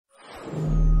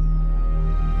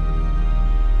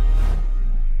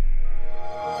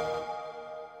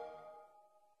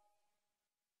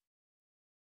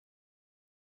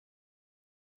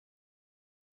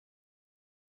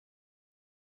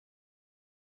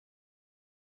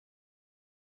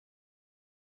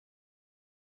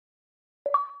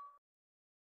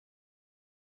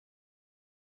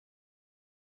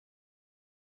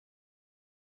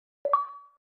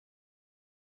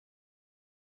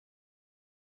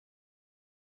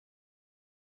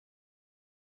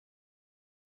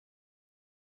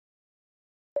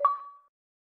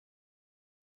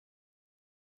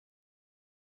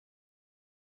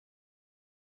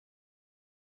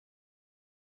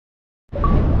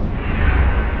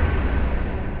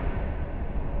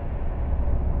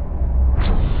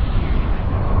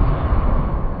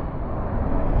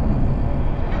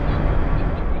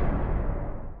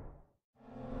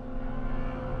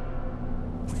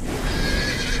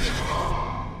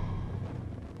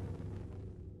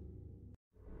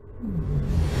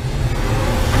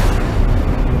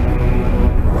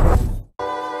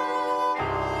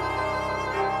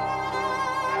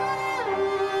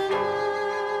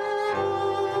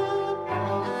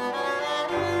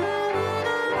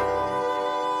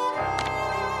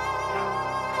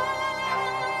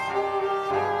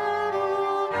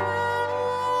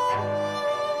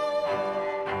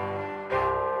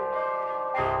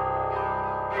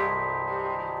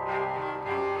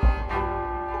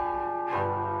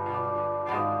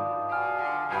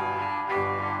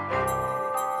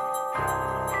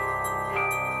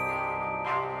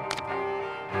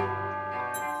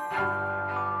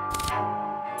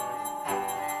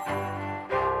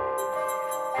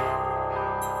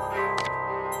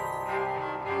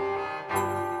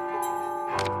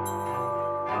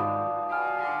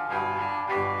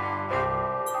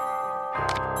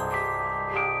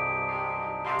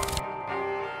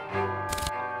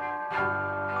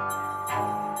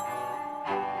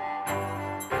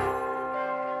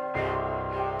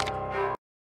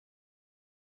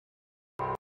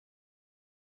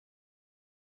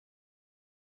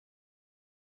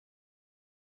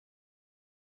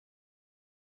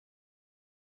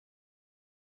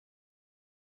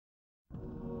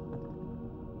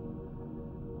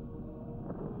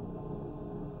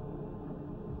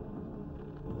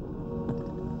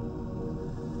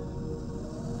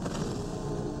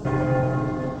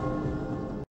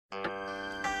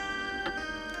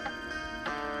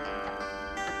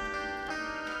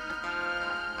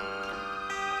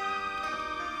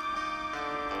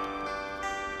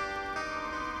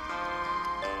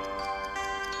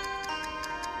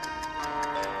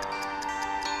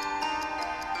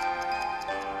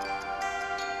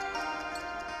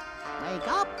Wake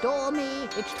up, Dormy.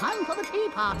 It's time for the tea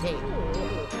party.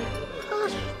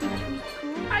 Hush,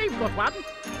 I've got one.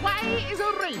 Why is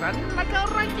a raven like a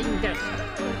writing desk?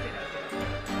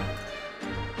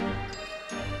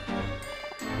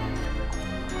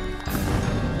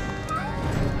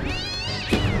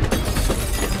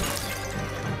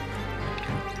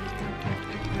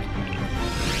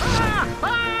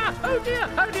 Oh dear,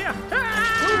 oh dear.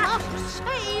 You must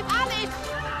save Alice.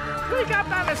 Wake up,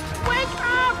 Alice, wake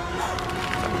up!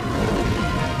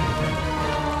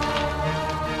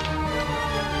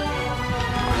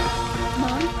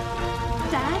 Mom?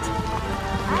 Dad?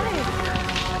 Alice?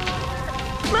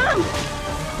 Mom!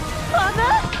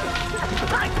 Father?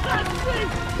 I can't see!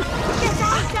 Get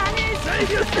out, Alice! Save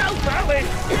yourself,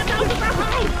 Alice! Get out of the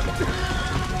house!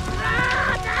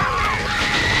 Run, Alice!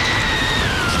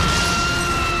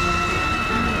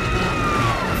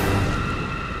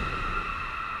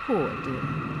 Poor dear.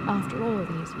 After all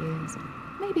these years,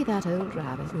 maybe that old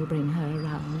rabbit will bring her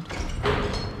around.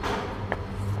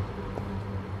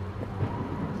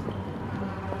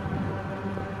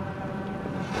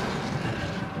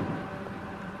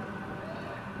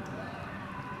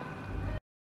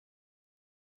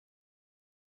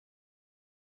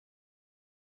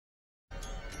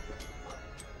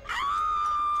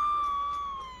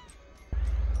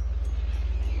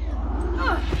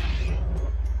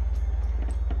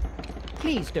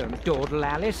 Please don't dawdle,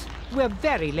 Alice. We're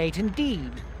very late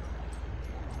indeed.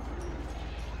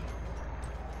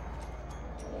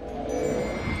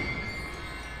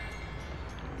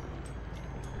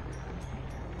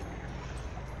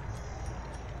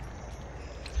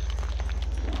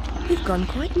 You've gone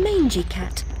quite mangy,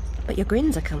 Cat, but your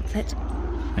grin's a comfort.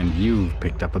 And you've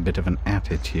picked up a bit of an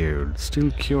attitude,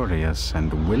 still curious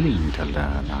and willing to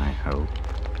learn, I hope.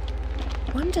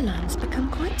 Wonderland's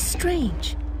become quite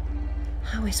strange.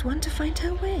 How is one to find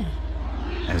her way?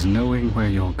 As knowing where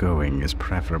you're going is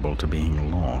preferable to being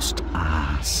lost,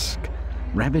 ask.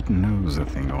 Rabbit knows a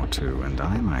thing or two, and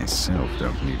I myself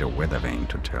don't need a weather vane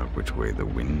to tell which way the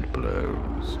wind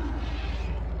blows.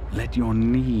 Let your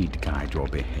need guide your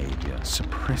behavior.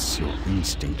 Suppress your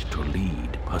instinct to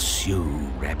lead.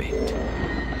 Pursue, Rabbit.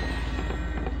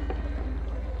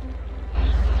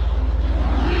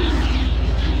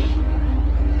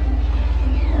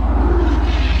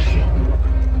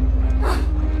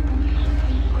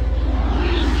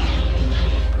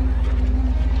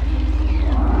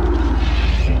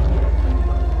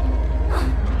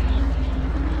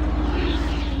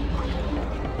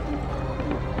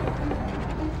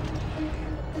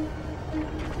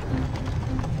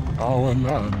 Our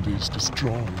land is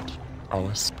destroyed,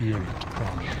 our spirit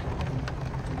crushed.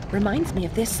 Reminds me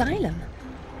of the asylum.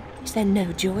 Is there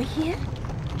no joy here?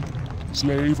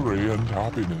 Slavery and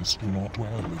happiness do not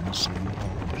dwell in the same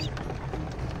house.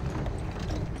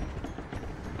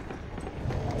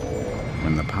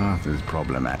 When the path is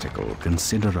problematical,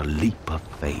 consider a leap of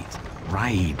faith.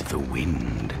 Ride the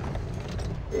wind.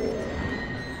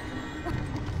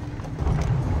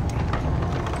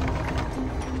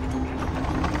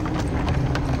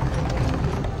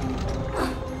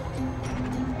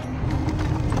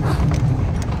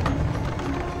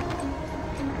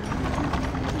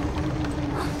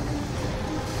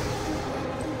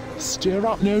 Stir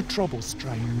up no trouble,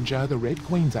 stranger. The Red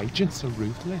Queen's agents are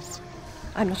ruthless.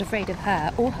 I'm not afraid of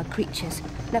her or her creatures.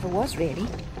 Never was, really.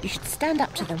 You should stand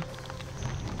up to them.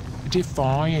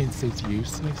 Defiance is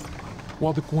useless.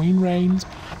 While the Queen reigns,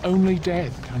 only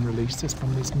death can release us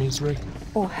from this misery.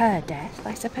 Or her death,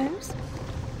 I suppose.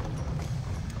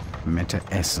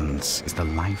 Meta-essence is the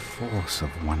life force of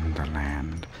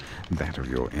Wonderland. That of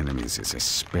your enemies is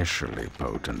especially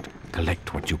potent.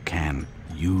 Collect what you can.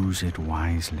 Use it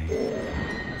wisely.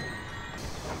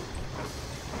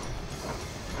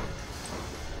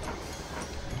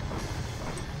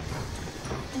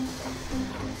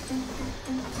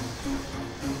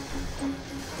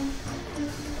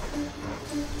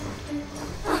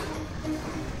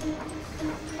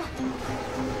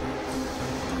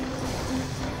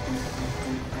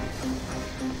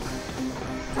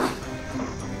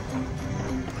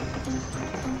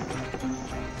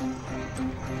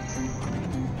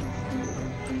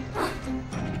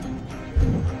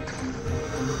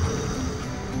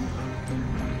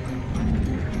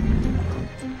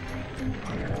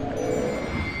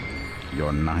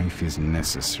 Your knife is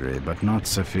necessary, but not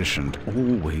sufficient.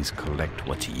 Always collect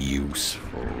what's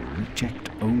useful. Reject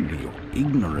only your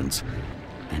ignorance,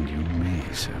 and you may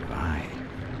survive.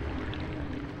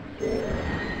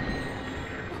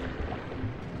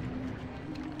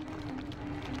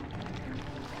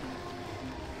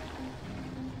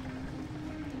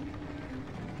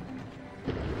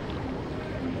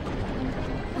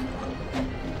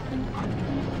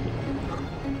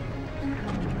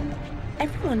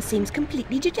 Everyone seems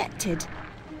completely dejected.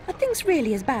 Are things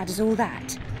really as bad as all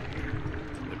that?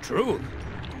 The truth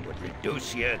would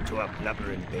reduce you to a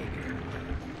blubbering baby.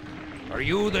 Are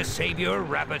you the savior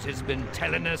Rabbit has been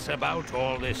telling us about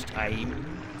all this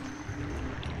time?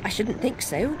 I shouldn't think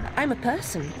so. I'm a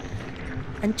person.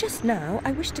 And just now,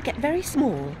 I wish to get very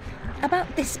small.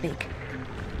 About this big.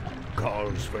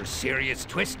 Calls for serious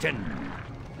twisting.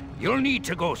 You'll need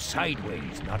to go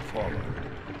sideways, not forward.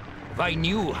 If I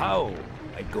knew how,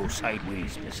 I'd go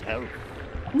sideways myself.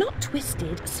 Not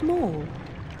twisted, small.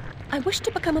 I wish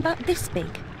to become about this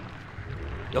big.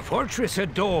 The Fortress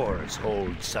of Doors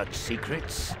holds such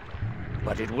secrets,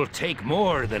 but it will take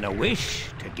more than a wish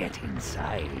to get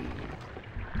inside.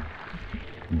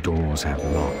 Doors have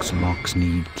locks. Locks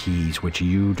need keys, which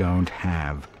you don't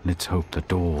have. Let's hope the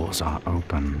doors are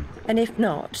open. And if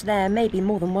not, there may be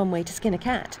more than one way to skin a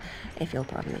cat, if you'll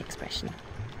pardon the expression.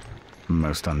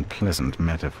 Most unpleasant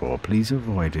metaphor. Please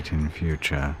avoid it in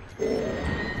future.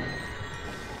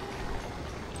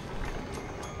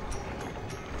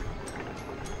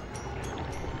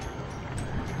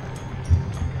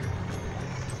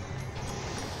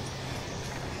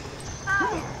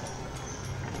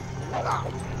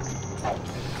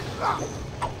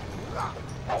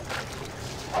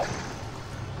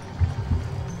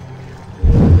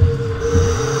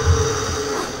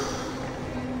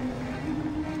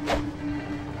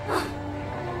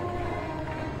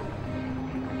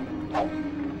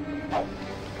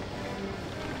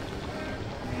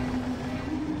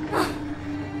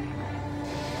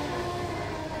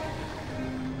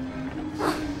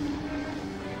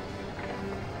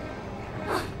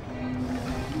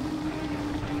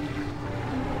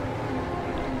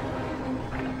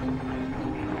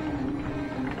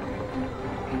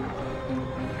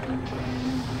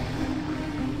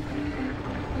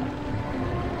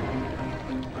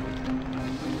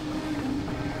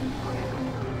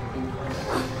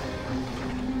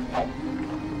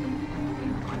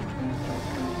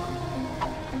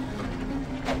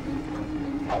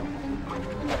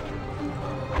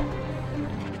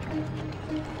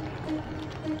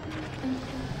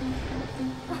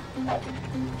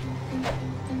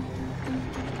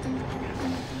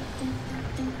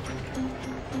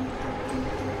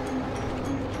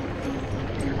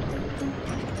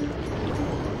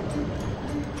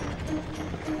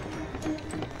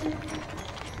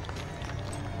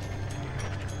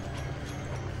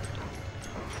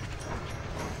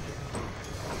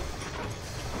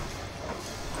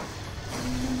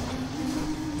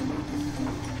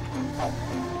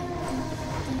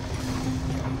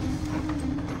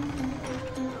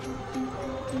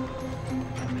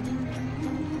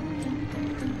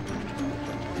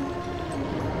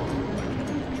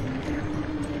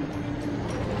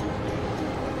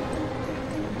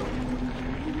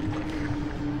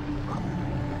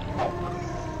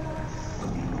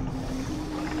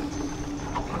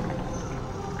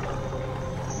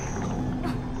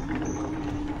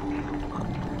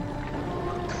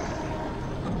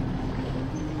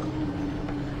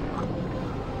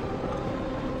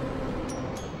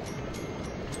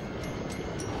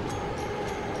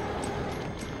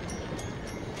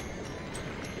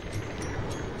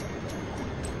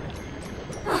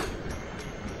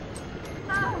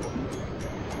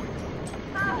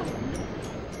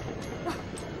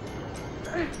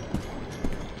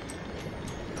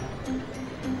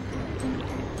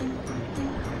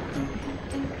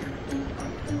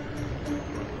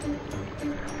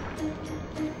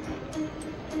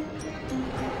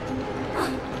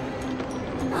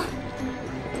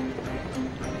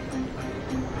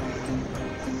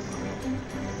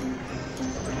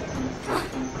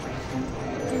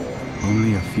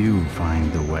 Only a few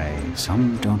find the way.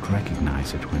 Some don't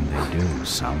recognize it when they do.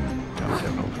 Some don't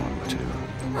ever want to.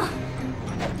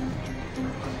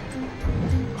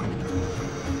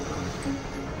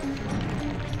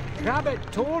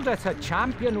 Rabbit told us a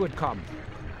champion would come.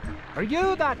 Are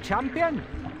you that champion?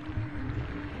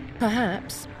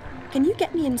 Perhaps. Can you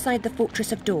get me inside the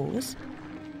Fortress of Doors?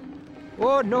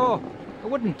 Oh no, I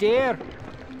wouldn't dare.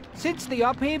 Since the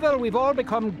upheaval, we've all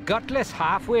become gutless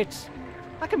half-wits.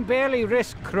 I can barely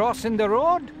risk crossing the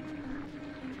road.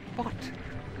 But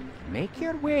Make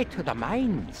your way to the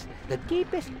mines, the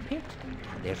deepest pit.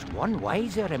 There's one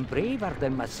wiser and braver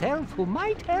than myself who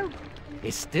might help. He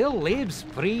still lives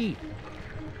free.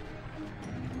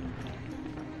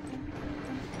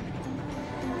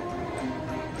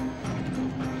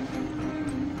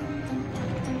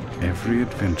 Every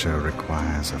adventure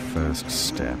requires a first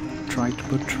step. Try to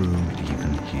protrude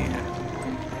even here.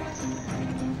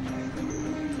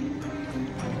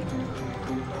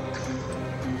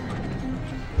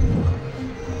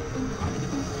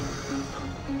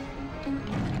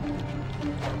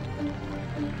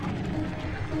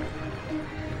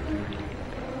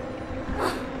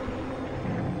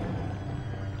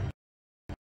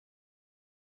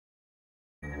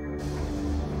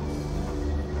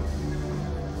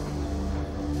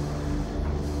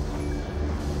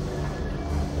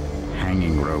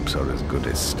 Hanging ropes are as good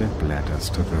as step ladders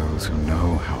to those who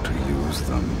know how to use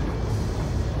them.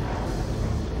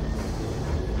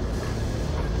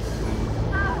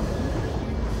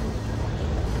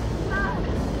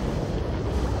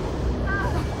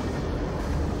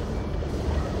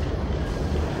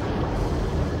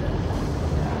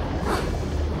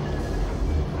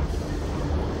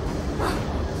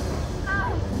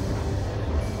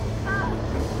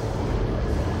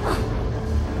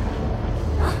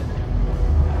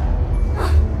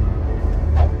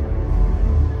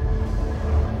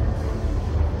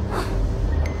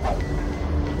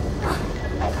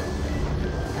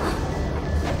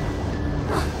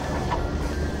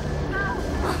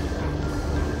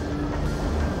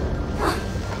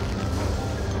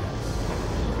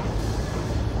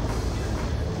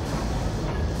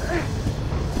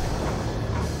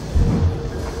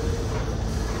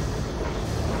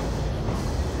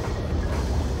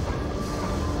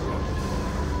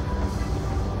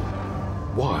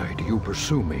 Why do you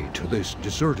pursue me to this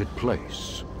deserted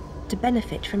place? To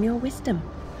benefit from your wisdom.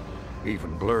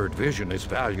 Even blurred vision is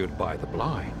valued by the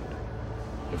blind.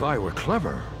 If I were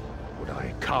clever, would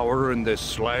I cower in this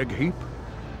slag heap?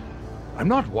 I'm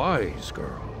not wise,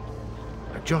 girl.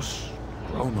 I've just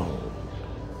grown old.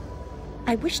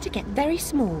 I wish to get very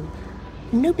small,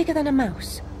 no bigger than a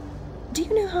mouse. Do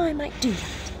you know how I might do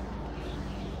that?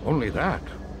 Only that?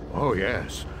 Oh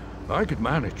yes, I could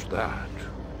manage that.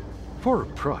 For a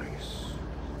price.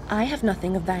 I have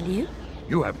nothing of value.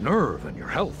 You have nerve and your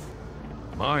health.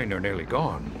 Mine are nearly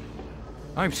gone.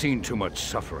 I've seen too much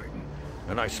suffering,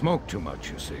 and I smoke too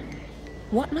much, you see.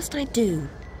 What must I do?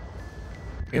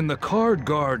 In the Card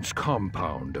Guard's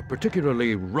compound, a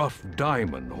particularly rough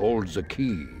diamond holds a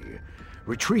key.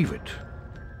 Retrieve it.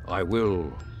 I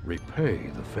will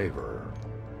repay the favor.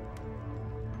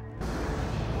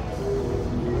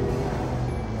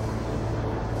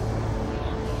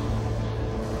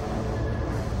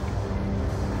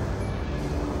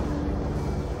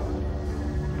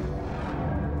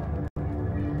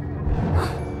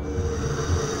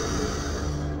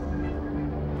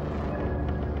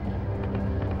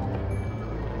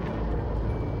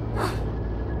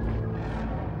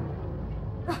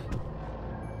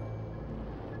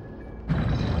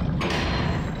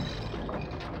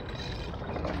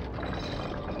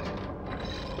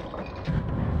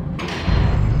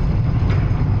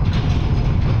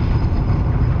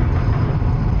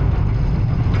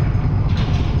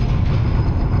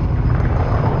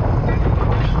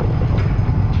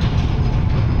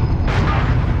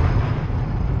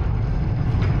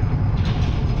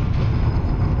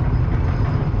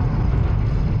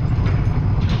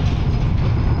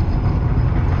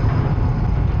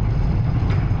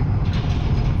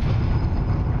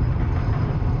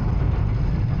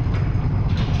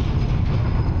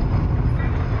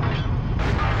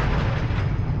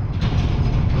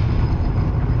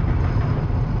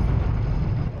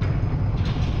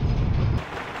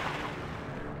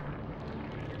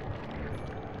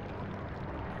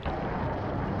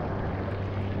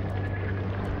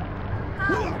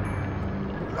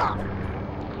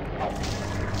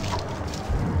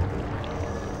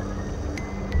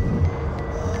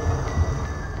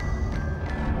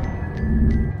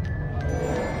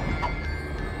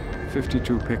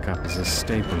 .52 pickup is a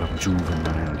staple of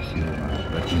juvenile humor,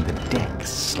 but when the deck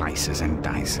slices and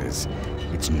dices,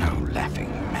 it's no laughing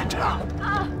matter.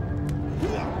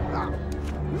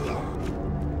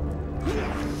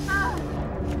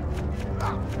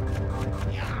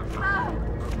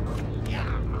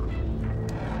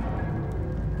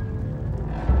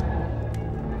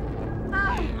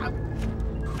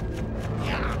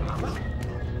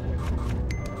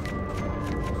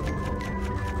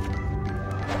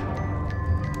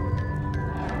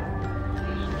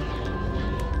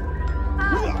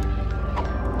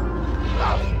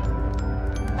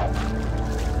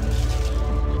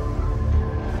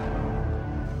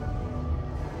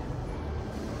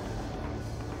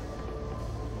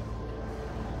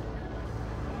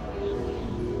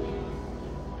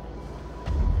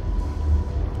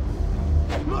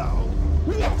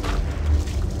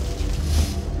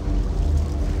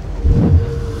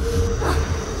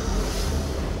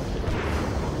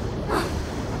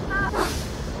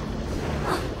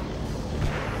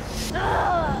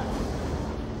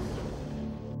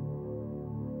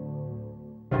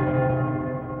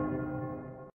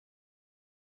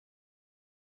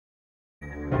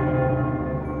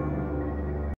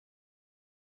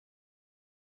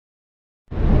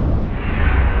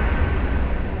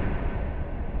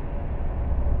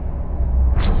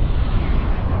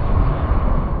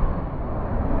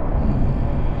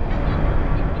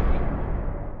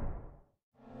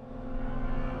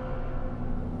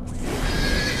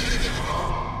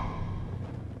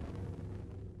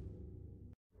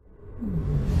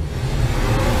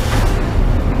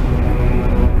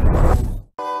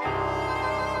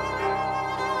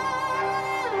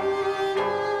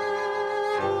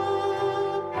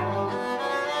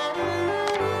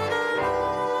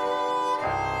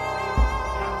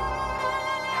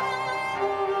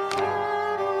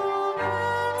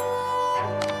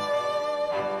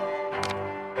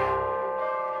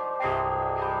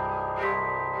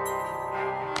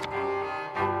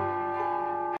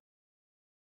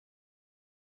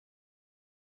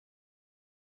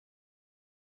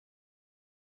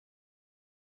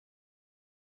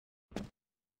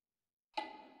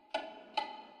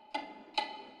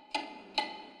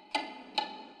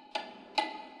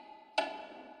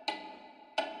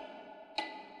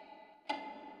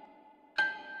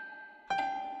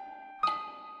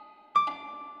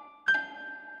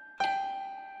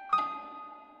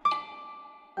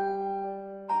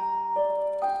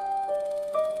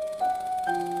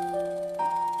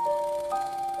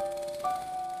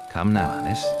 Come now,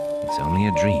 Alice. It's only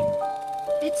a dream.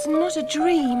 It's not a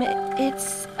dream,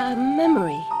 it's a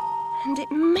memory. And it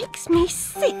makes me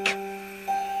sick.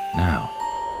 Now,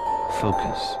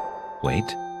 focus. Wait.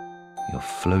 You're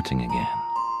floating again.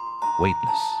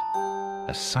 Weightless.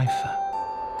 A cipher.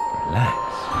 Relax.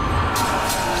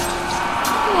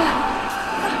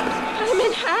 I'm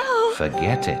in hell.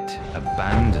 Forget it.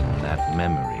 Abandon that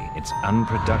memory. It's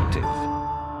unproductive.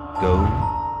 Go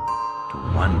to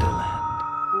Wonderland.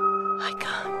 I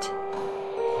can't.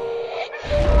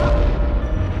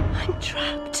 I'm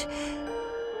trapped.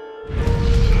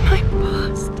 My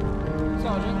past.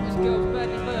 Sergeant, this girl's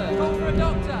badly burned. Call for a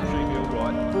doctor. She'll be all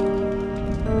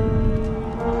right.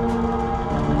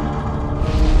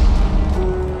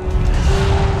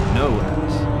 No,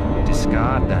 Alice.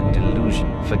 Discard that delusion.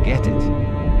 Forget it.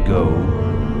 Go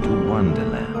to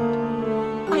Wonderland.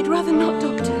 I'd rather not,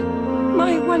 Doctor.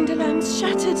 My Wonderland's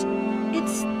shattered.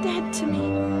 It's dead to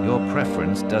me. Your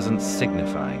preference doesn't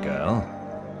signify, girl.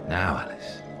 Now,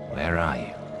 Alice, where are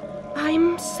you?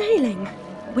 I'm sailing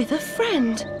with a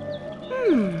friend.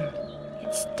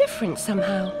 It's different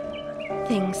somehow.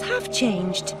 Things have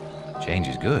changed. Change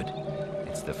is good.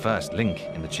 It's the first link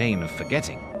in the chain of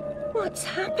forgetting. What's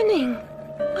happening?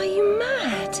 Are you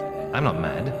mad? I'm not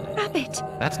mad. Rabbit,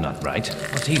 That's not right.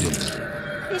 What's he doing?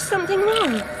 is something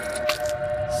wrong?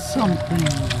 Something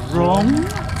wrong?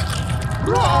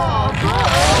 Not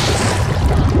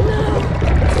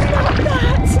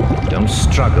that! Don't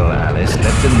struggle, Alice.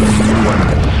 Let the new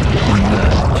Wonderland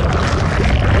emerge.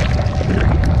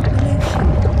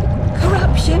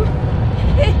 Corruption?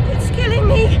 It's killing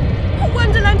me!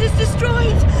 Wonderland is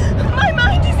destroyed! My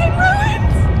mind is in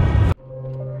ruins!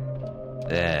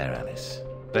 There, Alice.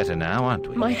 Better now, aren't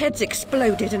we? My head's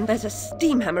exploded and there's a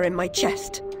steam hammer in my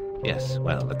chest. Yes,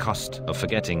 well, the cost of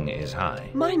forgetting is high.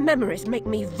 My memories make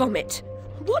me vomit.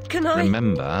 What can I...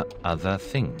 Remember other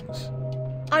things.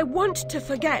 I want to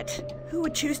forget. Who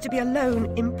would choose to be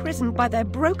alone, imprisoned by their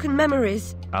broken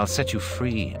memories? I'll set you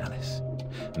free, Alice.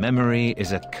 Memory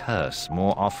is a curse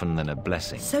more often than a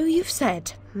blessing. So you've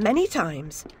said many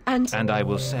times, and... And I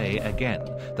will say again,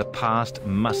 the past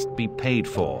must be paid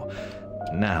for.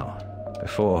 Now,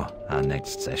 before our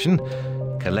next session,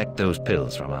 collect those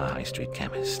pills from our high street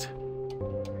chemist.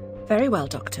 Very well,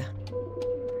 Doctor.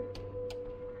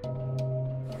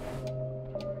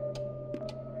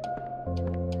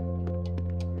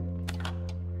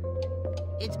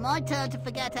 It's my turn to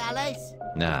forget, Alice.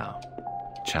 Now,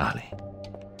 Charlie.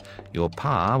 Your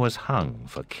pa was hung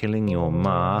for killing your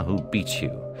ma who beat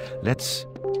you. Let's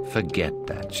forget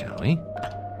that, shall we?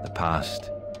 The past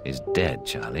is dead,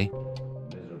 Charlie.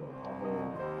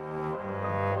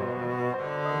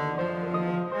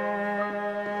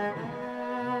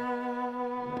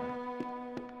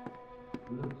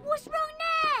 What's wrong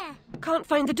there? Can't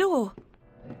find the door.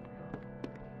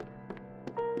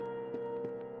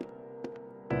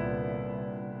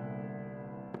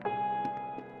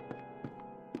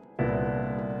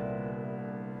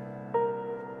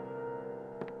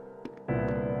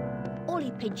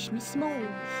 he pinched me smalls.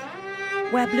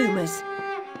 Wear bloomers.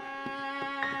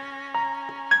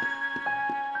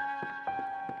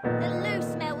 The loo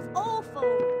smells awful.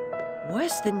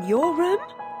 Worse than your room?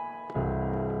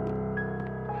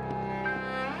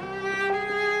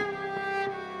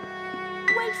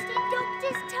 Wasting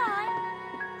doctor's time.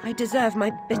 I deserve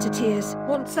my bitter tears.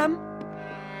 Want some?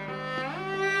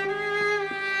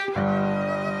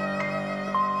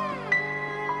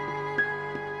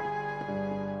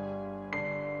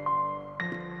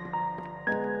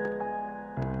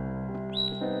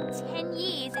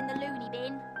 Years in the loony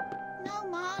bin. No,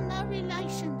 Ma, no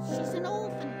relation. She's an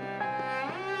orphan.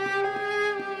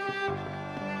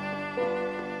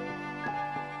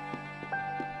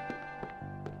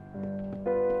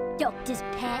 Doctor's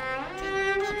pet. Too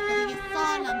good for the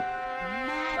asylum.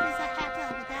 Mad as a hatter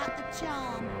without the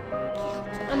charm.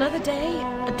 Guilty. Another day,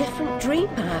 a different dream,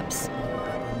 perhaps.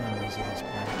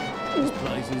 This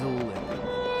place is all empty.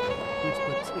 Which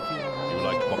particular... You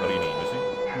like Boccherini, Missy?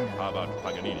 How about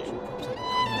Paganini?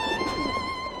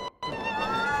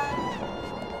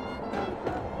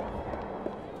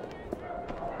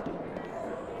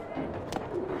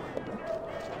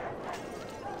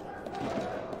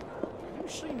 You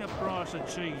seen the price of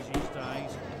cheese these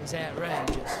days? It's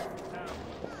outrageous.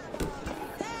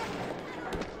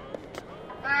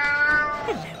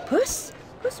 Hello, Puss.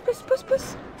 Puss, Puss, Puss,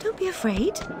 Puss. Don't be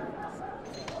afraid.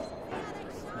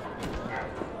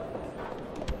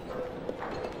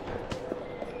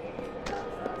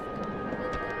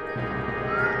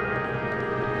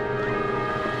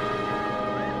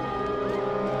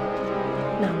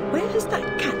 Now, where has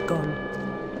that cat gone?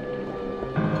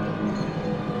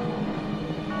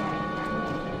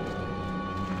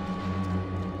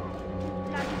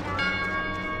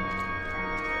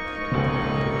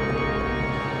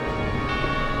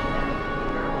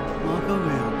 Like a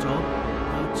real job,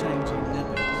 no changing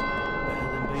nappies. Better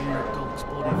than being a dog's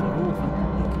body for orphan.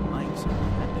 You can make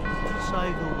someone happy.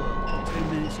 Save the world, 2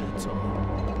 minutes at a time.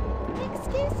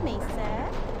 Excuse me, sir.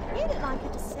 You look like a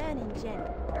discerning gent.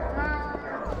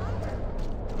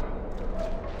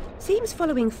 Seems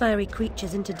following furry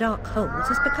creatures into dark holes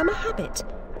has become a habit.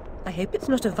 I hope it's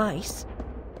not a vice.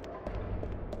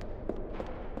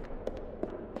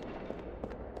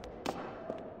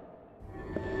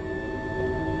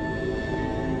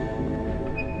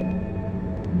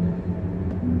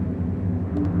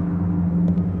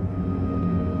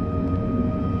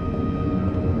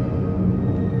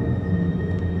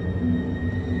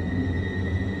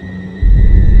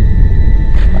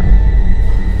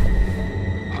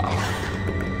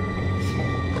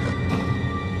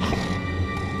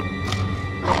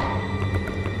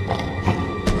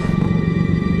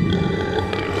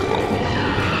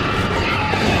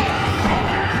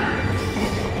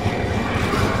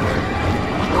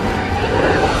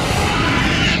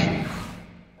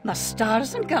 My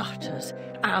stars and garters,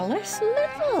 Alice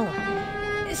Liddell.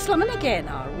 Slumming again,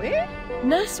 are we?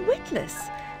 Nurse Witless.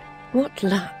 What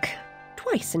luck.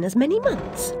 Twice in as many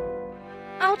months.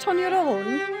 Out on your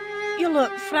own? You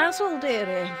look frazzled,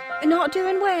 dearie. Not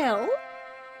doing well?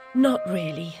 Not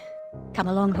really. Come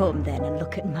along home then and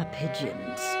look at my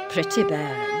pigeons. Pretty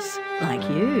birds, like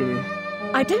you.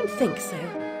 I don't think so.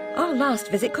 Our last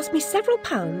visit cost me several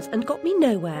pounds and got me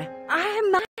nowhere. I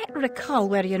might recall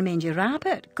where your mangy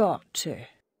rabbit got to.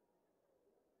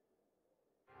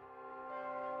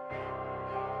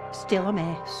 Still a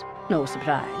mess. No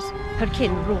surprise. Her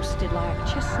kin roasted like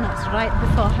chestnuts right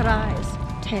before her eyes.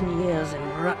 10 years in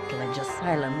Rutledge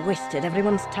Asylum wasted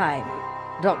everyone's time.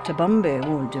 Dr. Bumby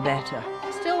won't do better.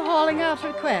 Still hauling out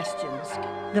her questions.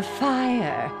 The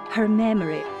fire, her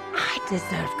memory. I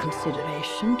deserve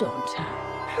consideration, don't I?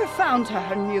 Who found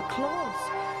her new clothes?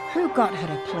 Who got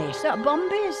her a place at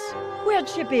Bumby's? Where'd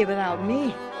she be without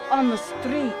me? On the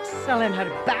street, selling her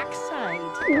backside.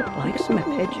 Likes my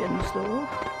pigeons, though.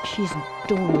 She's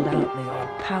doled out the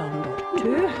odd pound or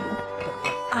two. But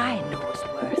what I know is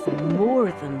worth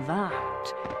more than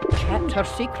that. Kept her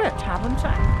secret, haven't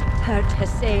I? Heard her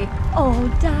say, "Oh,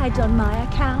 died on my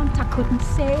account, I couldn't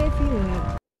save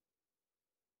you."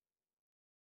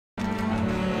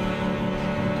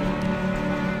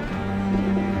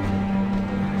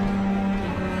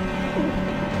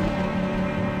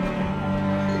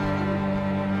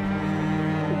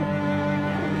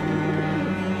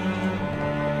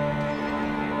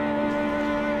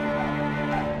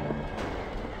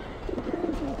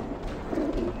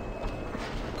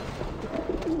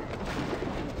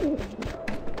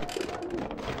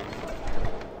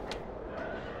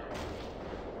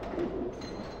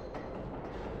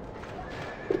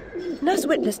 Nurse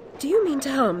Witless, do you mean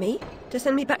to harm me? To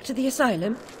send me back to the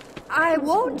asylum? I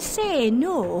won't say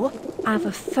no. I've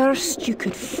a thirst you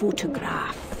could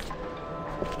photograph.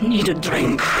 Need a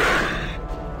drink.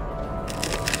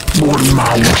 One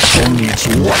mouse needs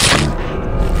one.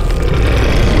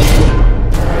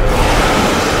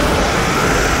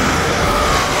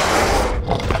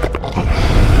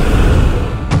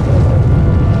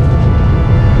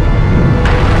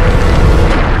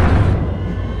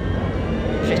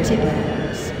 Pretty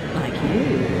birds, like you.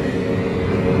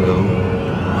 No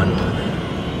Wonderland.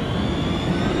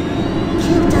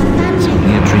 You've done magic.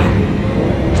 Only a dream.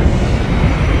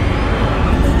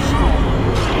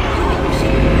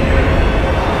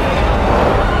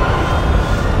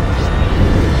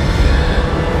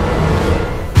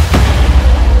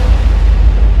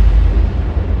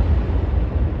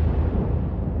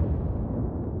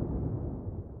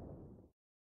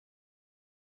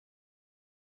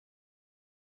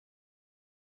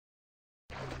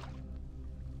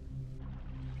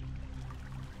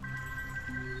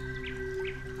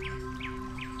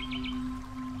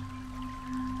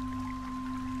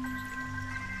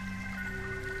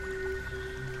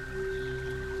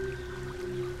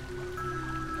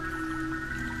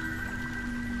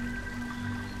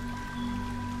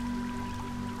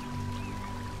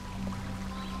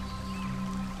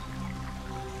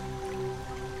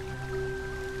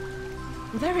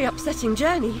 Very upsetting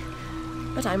journey,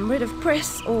 but I'm rid of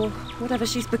Pris, or whatever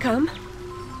she's become.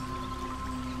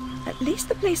 At least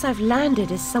the place I've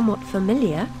landed is somewhat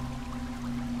familiar.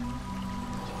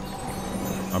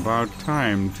 About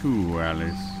time, too,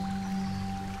 Alice.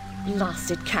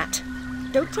 Blasted cat.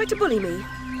 Don't try to bully me.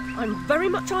 I'm very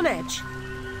much on edge.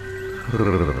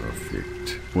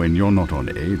 Perfect. When you're not on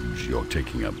edge, you're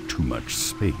taking up too much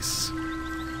space.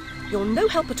 You're no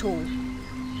help at all.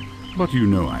 But you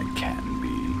know I can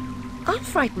be. I'll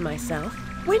frighten myself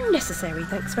when necessary,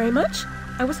 thanks very much.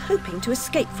 I was hoping to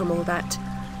escape from all that.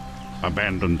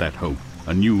 Abandon that hope.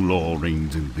 A new law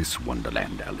reigns in this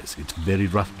Wonderland, Alice. It's very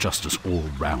rough justice all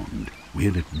round.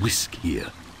 We're at risk here.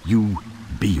 You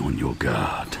be on your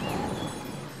guard.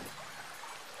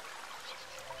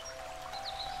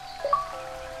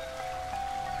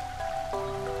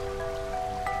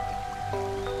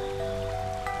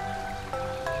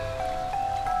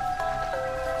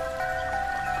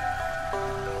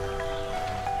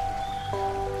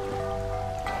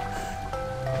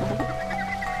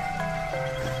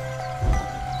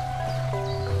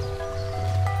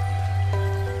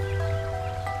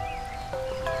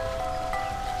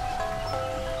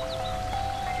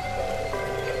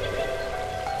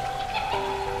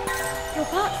 You're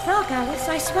part frog, Alice,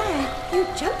 I swear. You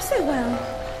jump so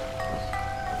well.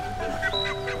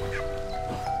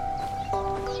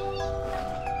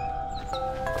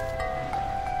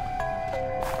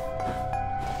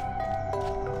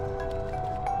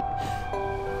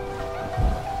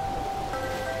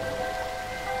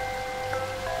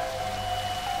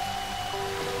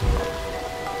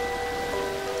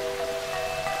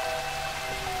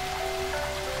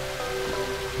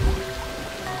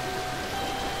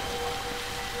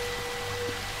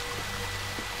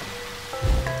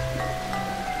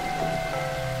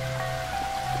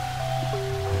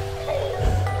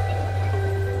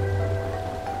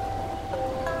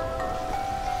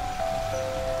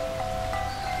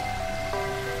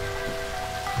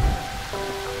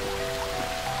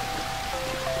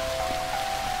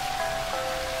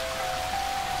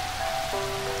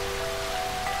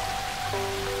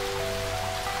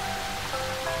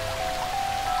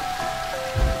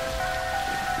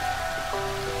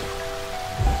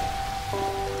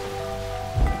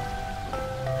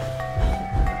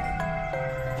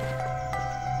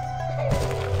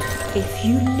 If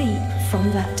you leap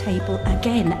from that table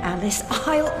again, Alice,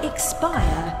 I'll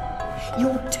expire.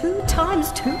 You're 2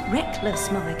 times too reckless,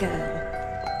 my girl.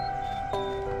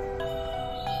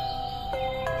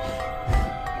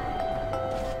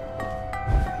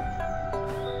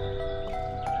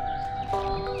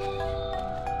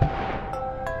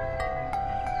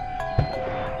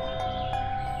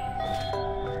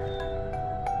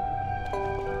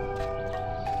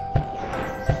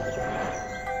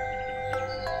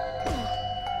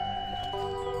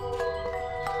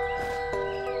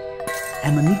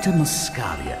 Amanita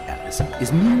muscaria, Alice,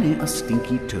 is merely a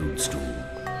stinky toadstool.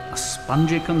 A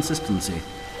spongy consistency,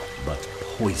 but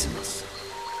poisonous.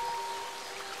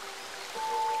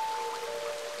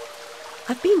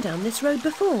 I've been down this road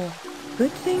before.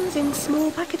 Good things in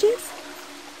small packages?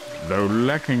 Though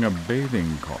lacking a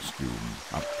bathing costume,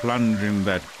 a plunge in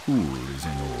that pool is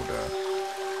in order.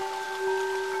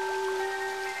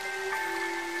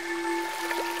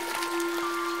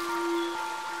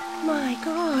 My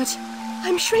God,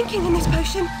 I'm shrinking in this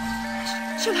potion.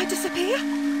 Shall I disappear?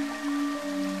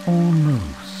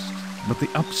 Almost. But the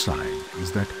upside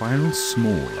is that while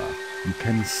smaller, you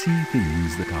can see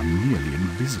things that are nearly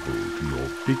invisible to your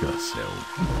bigger self.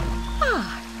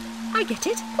 Ah, I get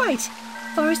it. Quite.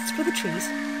 Forests for the trees.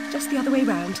 Just the other way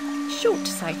round.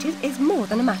 Short-sighted is more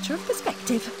than a matter of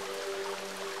perspective.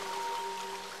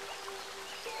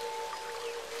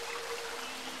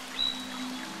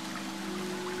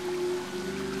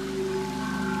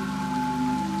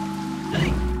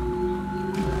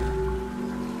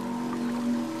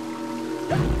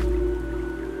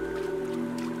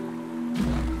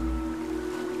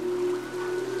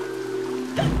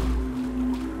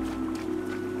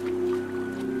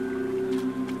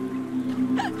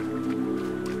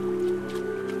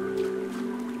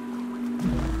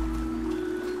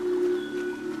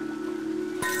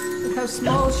 How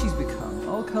small she's become,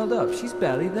 all curled up. She's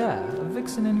barely there, a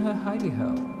vixen in her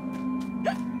hidey-hole.